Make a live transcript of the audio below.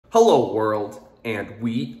Hello world, and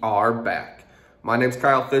we are back. My name's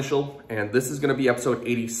Kyle Fischl, and this is going to be episode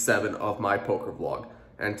 87 of my poker vlog.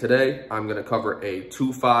 And today, I'm going to cover a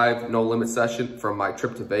 2-5 no-limit session from my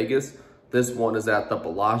trip to Vegas. This one is at the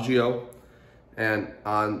Bellagio. And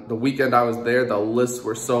on the weekend I was there, the lists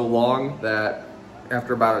were so long that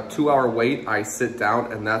after about a 2-hour wait, I sit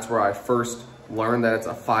down, and that's where I first learned that it's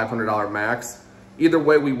a $500 max. Either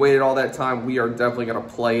way, we waited all that time. We are definitely going to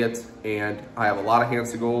play it, and I have a lot of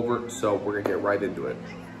hands to go over, so we're going to get right into it.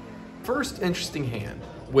 First interesting hand.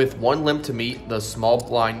 With one limp to meet, the small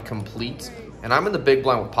blind completes, and I'm in the big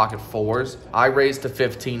blind with pocket fours. I raised to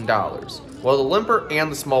 $15. Well, the limper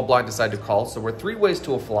and the small blind decide to call, so we're 3 ways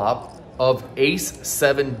to a flop of ace,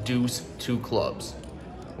 7, deuce, 2 clubs.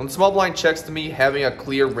 When the small blind checks to me, having a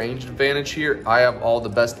clear range advantage here, I have all the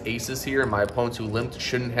best aces here, and my opponents who limped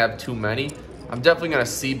shouldn't have too many. I'm definitely going to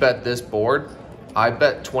c-bet this board. I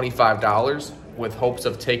bet $25 with hopes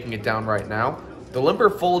of taking it down right now. The limper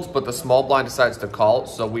folds, but the small blind decides to call,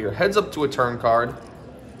 so we are heads up to a turn card,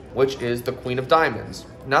 which is the Queen of Diamonds.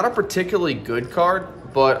 Not a particularly good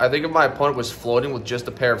card, but I think if my opponent was floating with just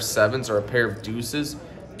a pair of 7s or a pair of deuces,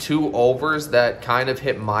 2 overs that kind of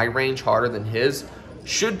hit my range harder than his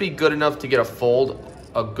should be good enough to get a fold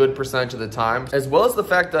a good percentage of the time, as well as the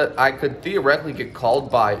fact that I could theoretically get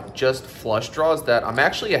called by just flush draws that I'm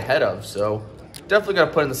actually ahead of, so definitely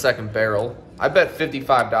gonna put in the second barrel. I bet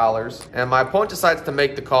 $55, and my opponent decides to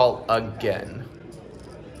make the call again.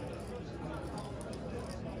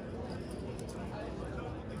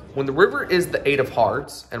 When the river is the 8 of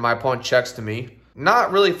hearts, and my opponent checks to me,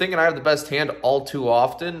 not really thinking I have the best hand all too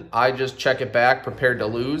often, I just check it back, prepared to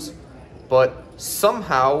lose, but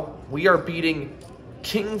somehow we are beating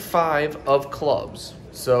King 5 of clubs.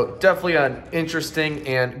 So definitely an interesting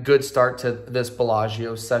and good start to this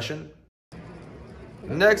Bellagio session.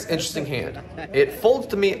 Next interesting hand. It folds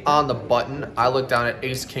to me on the button. I look down at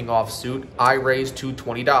ace king offsuit. I raise to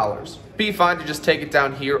 $20. Be fine to just take it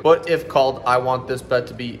down here, but if called, I want this bet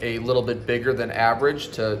to be a little bit bigger than average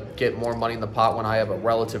to get more money in the pot when I have a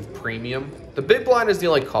relative premium. The big blind is the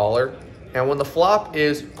only caller, and when the flop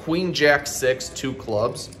is queen jack 6, 2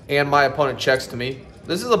 clubs, and my opponent checks to me,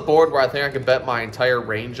 this is a board where I think I could bet my entire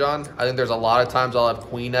range on. I think there's a lot of times I'll have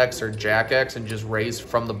queen X or jack X and just raise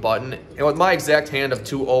from the button. And with my exact hand of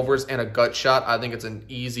 2 overs and a gut shot, I think it's an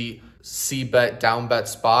easy c-bet, down bet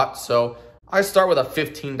spot. So I start with a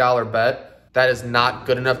 $15 bet. That is not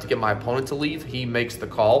good enough to get my opponent to leave. He makes the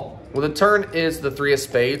call. When the turn is the 3 of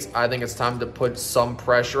spades, I think it's time to put some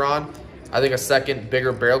pressure on. I think a second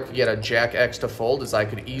bigger barrel could get a jack X to fold, as I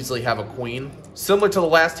could easily have a queen. Similar to the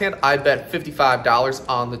last hand, I bet $55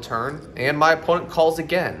 on the turn, and my opponent calls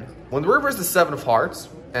again. When the river is the 7 of hearts,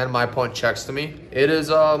 and my opponent checks to me, it is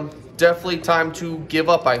definitely time to give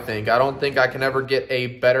up, I think. I don't think I can ever get a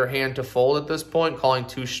better hand to fold at this point, calling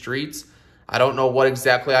 2 streets. I don't know what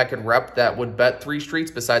exactly I could rep that would bet 3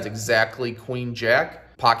 streets besides exactly queen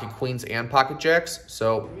jack, pocket queens and pocket jacks,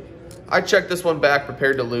 so I checked this one back,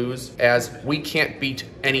 prepared to lose, as we can't beat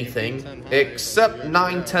anything except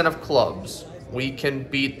 9, 10 of clubs. We can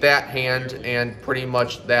beat that hand and pretty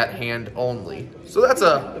much that hand only. So that's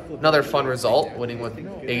another fun result, winning with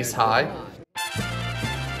ace high.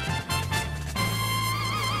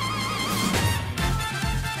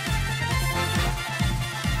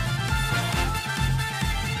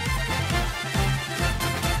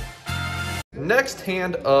 Next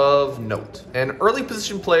hand of note. An early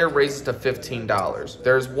position player raises to $15.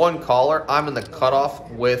 There's one caller. I'm in the cutoff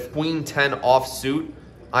with queen 10 offsuit.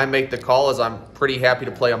 I make the call as I'm pretty happy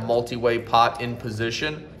to play a multi-way pot in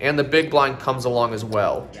position. And the big blind comes along as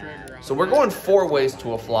well. So we're going 4 ways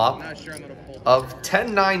to a flop of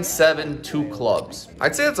 10, 9, 7, 2 clubs.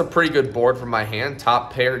 I'd say that's a pretty good board for my hand.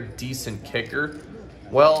 Top pair, decent kicker.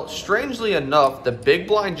 Well, strangely enough, the big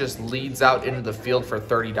blind just leads out into the field for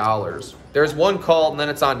 $30. There's one call, and then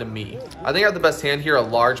it's on to me. I think I have the best hand here a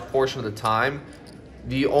large portion of the time.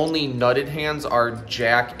 The only nutted hands are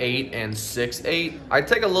jack 8 and 6, 8. I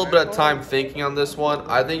take a little bit of time thinking on this one.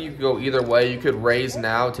 I think you could go either way. You could raise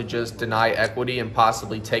now to just deny equity and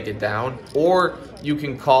possibly take it down, or you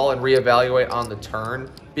can call and reevaluate on the turn.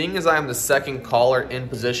 Being as I am the second caller in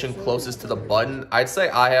position closest to the button, I'd say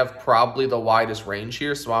I have probably the widest range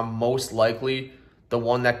here, so I'm most likely the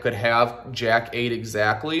one that could have jack 8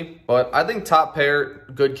 exactly. But I think top pair,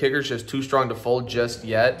 good kicker's just too strong to fold just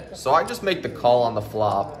yet, so I just make the call on the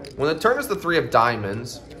flop. When the turn is the 3 of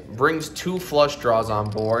diamonds, brings 2 flush draws on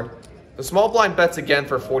board, the small blind bets again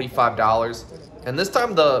for $45, and this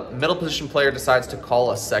time the middle position player decides to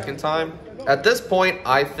call a second time. At this point,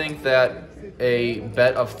 I think that a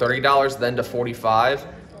bet of $30 then to $45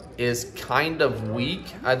 is kind of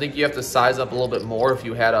weak. I think you have to size up a little bit more if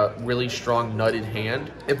you had a really strong nutted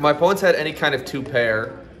hand. If my opponents had any kind of two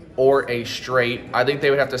pair or a straight, I think they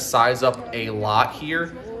would have to size up a lot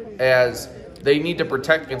here, as they need to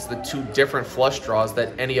protect against the two different flush draws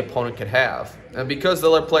that any opponent could have. And because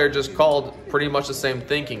the other player just called, pretty much the same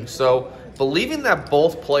thinking. So believing that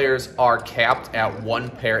both players are capped at one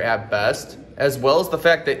pair at best, as well as the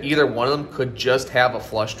fact that either one of them could just have a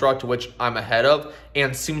flush draw, to which I'm ahead of,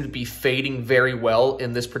 and seem to be fading very well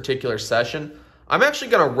in this particular session, I'm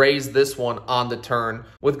actually going to raise this one on the turn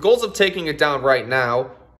with goals of taking it down right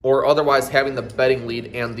now, or otherwise having the betting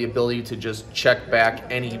lead and the ability to just check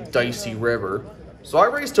back any dicey river. So I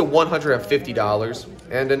raised to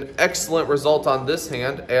 $150, and an excellent result on this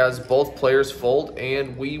hand as both players fold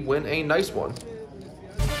and we win a nice one.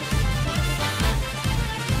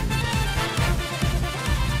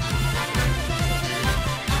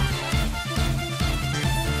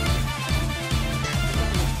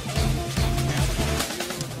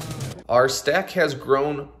 Our stack has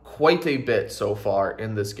grown quite a bit so far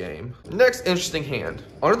in this game. Next interesting hand.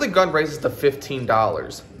 Under the gun raises to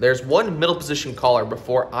 $15. There's one middle position caller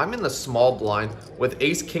before I'm in the small blind with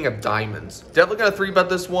ace king of diamonds. Definitely gonna 3-bet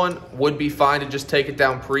this one. Would be fine to just take it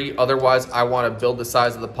down pre. Otherwise, I want to build the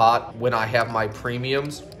size of the pot when I have my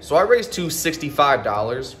premiums. So I raised to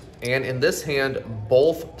 $65. And in this hand,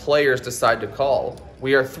 both players decide to call.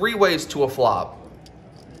 We are 3 ways to a flop.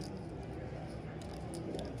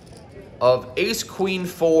 Of ace queen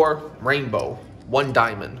 4 rainbow, 1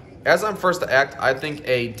 diamond. As I'm first to act, I think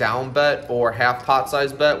a down bet or half pot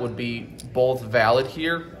size bet would be both valid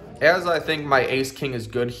here. As I think my ace king is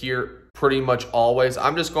good here pretty much always,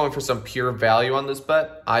 I'm just going for some pure value on this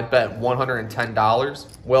bet. I bet $110.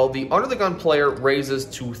 Well, the under the gun player raises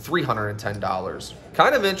to $310.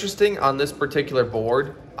 Kind of interesting on this particular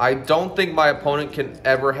board. I don't think my opponent can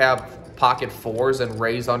ever have pocket 4s and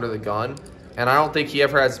raise under the gun. And I don't think he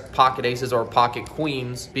ever has pocket aces or pocket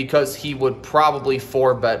queens, because he would probably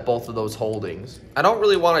 4-bet both of those holdings. I don't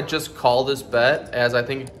really want to just call this bet, as I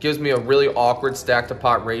think it gives me a really awkward stack to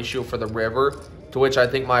pot ratio for the river, to which I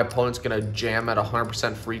think my opponent's going to jam at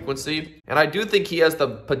 100% frequency. And I do think he has the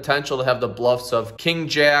potential to have the bluffs of king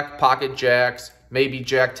jack, pocket jacks, maybe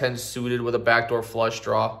jack 10 suited with a backdoor flush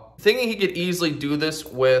draw. Thinking he could easily do this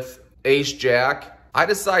with ace jack, I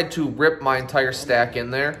decide to rip my entire stack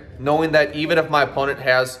in there, knowing that even if my opponent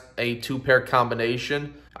has a 2-pair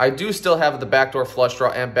combination, I do still have the backdoor flush draw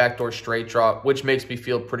and backdoor straight draw, which makes me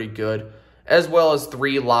feel pretty good, as well as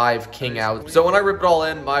 3 live king outs. So when I rip it all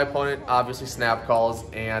in, my opponent obviously snap calls,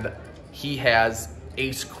 and he has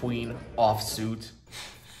ace queen offsuit.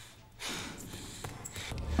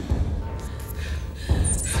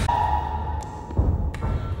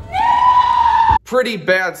 Pretty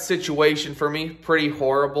bad situation for me, pretty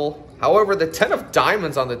horrible. However, the 10 of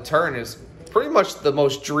diamonds on the turn is pretty much the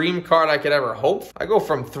most dream card I could ever hope. I go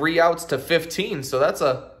from 3 outs to 15, so that's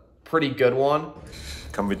a pretty good one.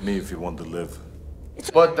 Come with me if you want to live.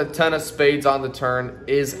 But the 10 of spades on the turn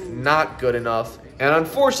is not good enough. And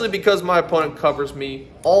unfortunately, because my opponent covers me,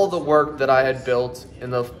 all the work that I had built in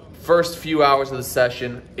the first few hours of the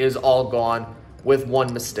session is all gone with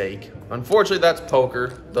one mistake. Unfortunately, that's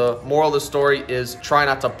poker. The moral of the story is try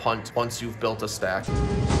not to punt once you've built a stack.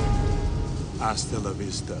 Hasta la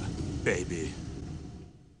vista, baby.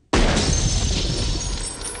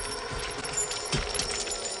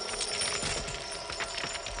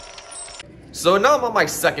 So now I'm on my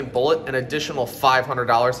second bullet, an additional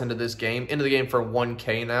 $500 into this game, into the game for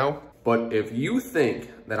 1K now. But if you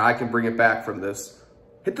think that I can bring it back from this,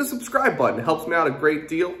 hit the subscribe button. It helps me out a great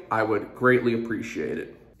deal. I would greatly appreciate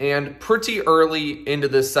it. And pretty early into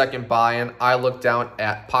this second buy-in, I looked down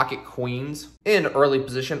at pocket queens. In early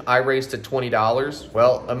position, I raised to $20.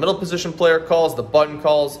 Well, a middle position player calls, the button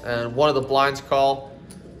calls, and one of the blinds call.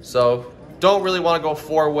 So don't really want to go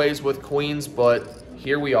 4 ways with queens, but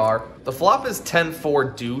here we are. The flop is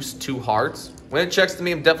 10-4 deuce, 2 hearts. When it checks to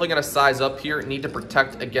me, I'm definitely going to size up here. Need to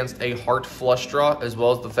protect against a heart flush draw, as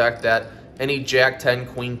well as the fact that any jack 10,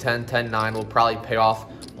 queen 10, 10-9 will probably pay off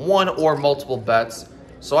one or multiple bets.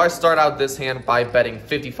 So I start out this hand by betting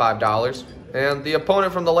 $55. And the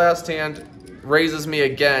opponent from the last hand raises me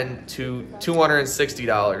again to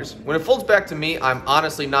 $260. When it folds back to me, I'm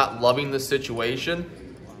honestly not loving this situation.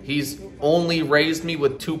 He's only raised me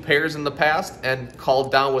with 2 pairs in the past and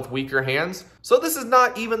called down with weaker hands. So this is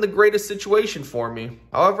not even the greatest situation for me.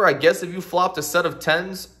 However, I guess if you flopped a set of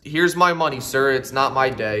 10s, here's my money, sir. It's not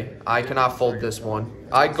my day. I cannot fold this one.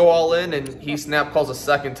 I go all in and he snap calls a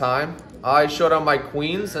second time. I showed on my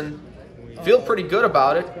queens and feel pretty good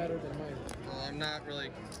about it. I'm not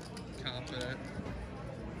really confident.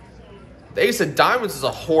 The ace of diamonds is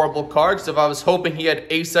a horrible card, because if I was hoping he had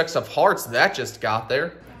ace x of hearts, that just got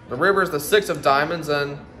there. The river is the 6 of diamonds,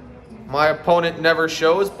 and my opponent never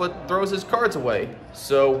shows but throws his cards away.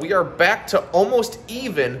 So we are back to almost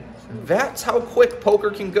even. That's how quick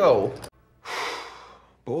poker can go.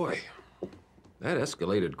 Boy, that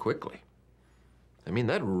escalated quickly. I mean,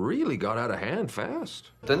 that really got out of hand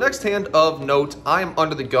fast. The next hand of note, I'm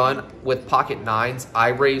under the gun with pocket 9s. I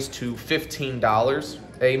raise to $15.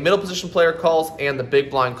 A middle position player calls and the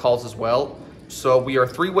big blind calls as well. So we are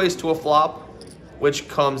 3 ways to a flop, which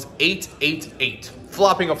comes 8-8-8,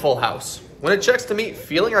 flopping a full house. When it checks to me,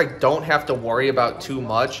 feeling I don't have to worry about too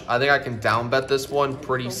much, I think I can down bet this one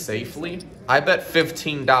pretty safely. I bet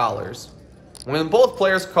 $15. When both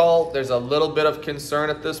players call, there's a little bit of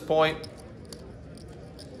concern at this point.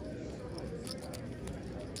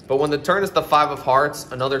 But when the turn is the 5 of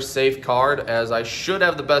hearts, another safe card, as I should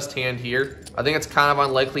have the best hand here. I think it's kind of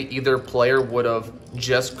unlikely either player would have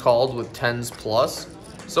just called with 10s plus.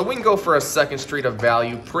 So we can go for a second street of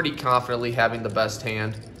value, pretty confidently having the best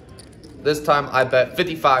hand. This time I bet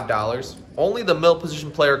 $55. Only the middle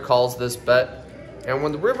position player calls this bet. And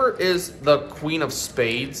when the river is the queen of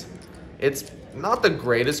spades, it's not the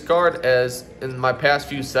greatest card, as in my past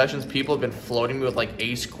few sessions, people have been floating me with like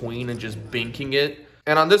ace queen and just binking it.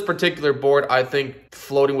 And on this particular board, I think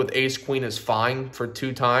floating with ace queen is fine for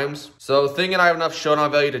 2 times. So thinking I have enough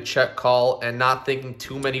showdown value to check call and not thinking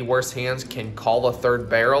too many worse hands can call a 3rd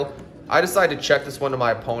barrel, I decided to check this one to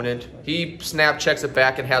my opponent. He snap checks it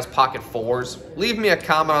back and has pocket 4s. Leave me a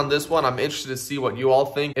comment on this one. I'm interested to see what you all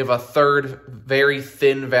think. If a 3rd very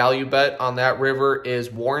thin value bet on that river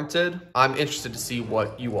is warranted, I'm interested to see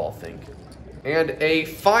what you all think. And a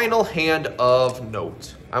final hand of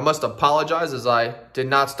note. I must apologize as I did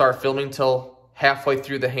not start filming till halfway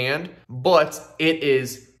through the hand, but it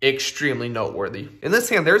is extremely noteworthy. In this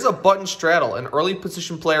hand, there's a button straddle. An early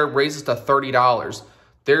position player raises to $30.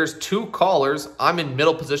 There's 2 callers. I'm in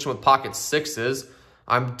middle position with pocket 6s.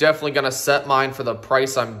 I'm definitely going to set mine for the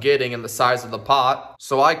price I'm getting and the size of the pot.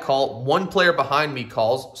 So I call. 1 player behind me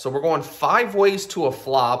calls. So we're going 5 ways to a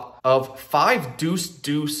flop of 5 deuce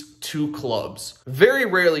deuce 2 clubs. Very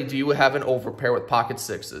rarely do you have an overpair with pocket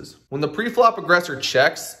 6s. When the pre-flop aggressor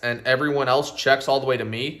checks and everyone else checks all the way to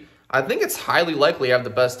me, I think it's highly likely I have the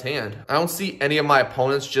best hand. I don't see any of my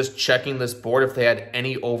opponents just checking this board if they had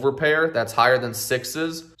any overpair that's higher than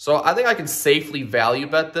 6s. So I think I can safely value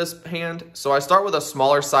bet this hand. So I start with a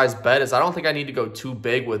smaller size bet, as I don't think I need to go too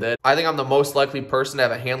big with it. I think I'm the most likely person to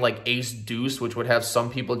have a hand like ace deuce, which would have some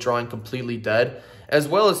people drawing completely dead, as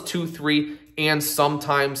well as 2-3 and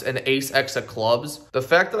sometimes an ace x of clubs. The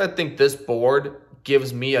fact that I think this board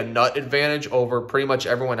gives me a nut advantage over pretty much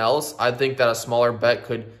everyone else, I think that a smaller bet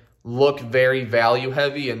could look very value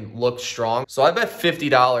heavy and look strong. So I bet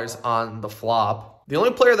 $50 on the flop. The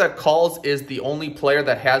only player that calls is the only player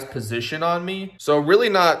that has position on me. So really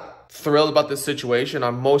not thrilled about this situation.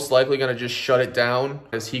 I'm most likely going to just shut it down,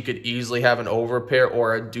 as he could easily have an overpair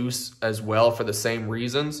or a deuce as well for the same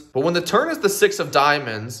reasons. But when the turn is the 6 of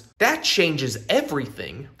diamonds, that changes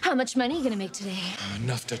everything. How much money are you gonna make today?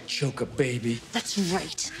 Enough to choke a baby. That's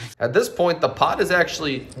right. At this point, the pot is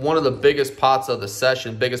actually one of the biggest pots of the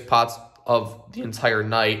session, biggest pots of the entire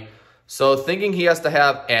night. So thinking he has to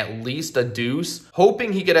have at least a deuce,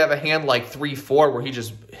 hoping he could have a hand like 3-4 where he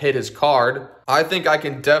just hit his card, I think I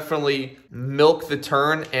can definitely milk the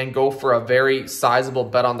turn and go for a very sizable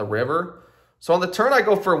bet on the river. So on the turn, I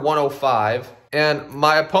go for 105, and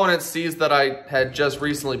my opponent sees that I had just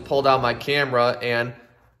recently pulled out my camera, and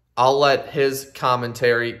I'll let his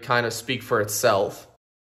commentary kind of speak for itself.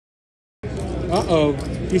 Uh-oh,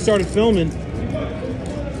 he started filming.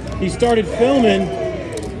 He started filming.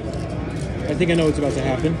 I think I know what's about to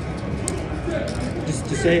happen. Just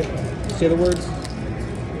say the words.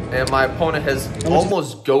 And my opponent has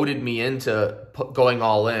almost goaded me into going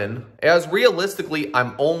all in. As realistically,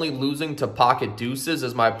 I'm only losing to pocket deuces,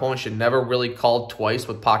 as my opponent should never really call twice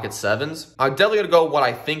with pocket 7s. I'm definitely going to go what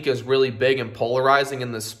I think is really big and polarizing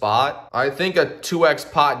in this spot. I think a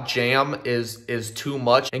 2x pot jam is too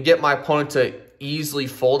much, and get my opponent to easily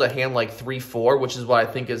fold a hand like 3-4, which is what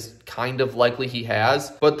I think is kind of likely he has.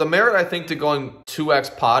 But the merit, I think, to going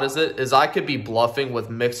 2x pot is I could be bluffing with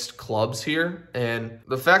mixed clubs here. And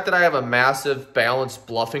the fact that I have a massive balanced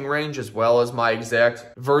bluffing range as well as my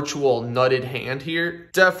exact virtual nutted hand here,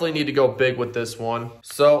 definitely need to go big with this one.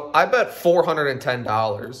 So I bet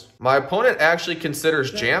 $410. My opponent actually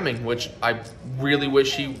considers jamming, which I really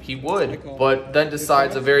wish he would, but then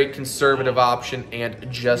decides a very conservative option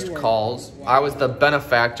and just calls. I was the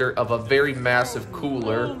benefactor of a very massive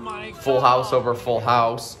cooler full house over full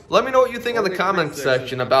house. Let me know what you think in the comment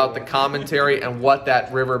section about the commentary and what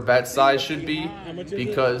that river bet size should be,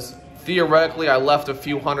 because theoretically I left a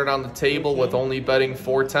few hundred on the table with only betting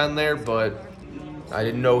 410 there, but I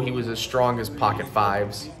didn't know he was as strong as pocket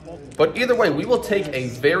fives. But either way, we will take a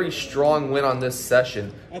very strong win on this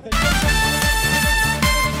session.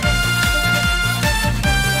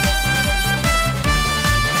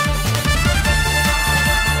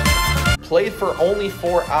 Played for only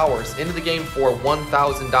 4 hours, into the game for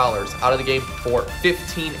 $1,000, out of the game for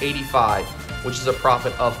 $1,585, which is a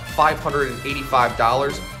profit of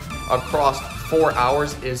 $585. Across 4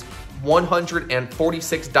 hours is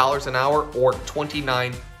 $146 an hour, or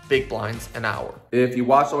 29 big blinds an hour. If you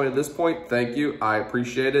watched all the way to this point, thank you. I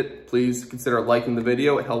appreciate it. Please consider liking the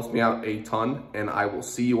video. It helps me out a ton, and I will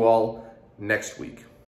see you all next week.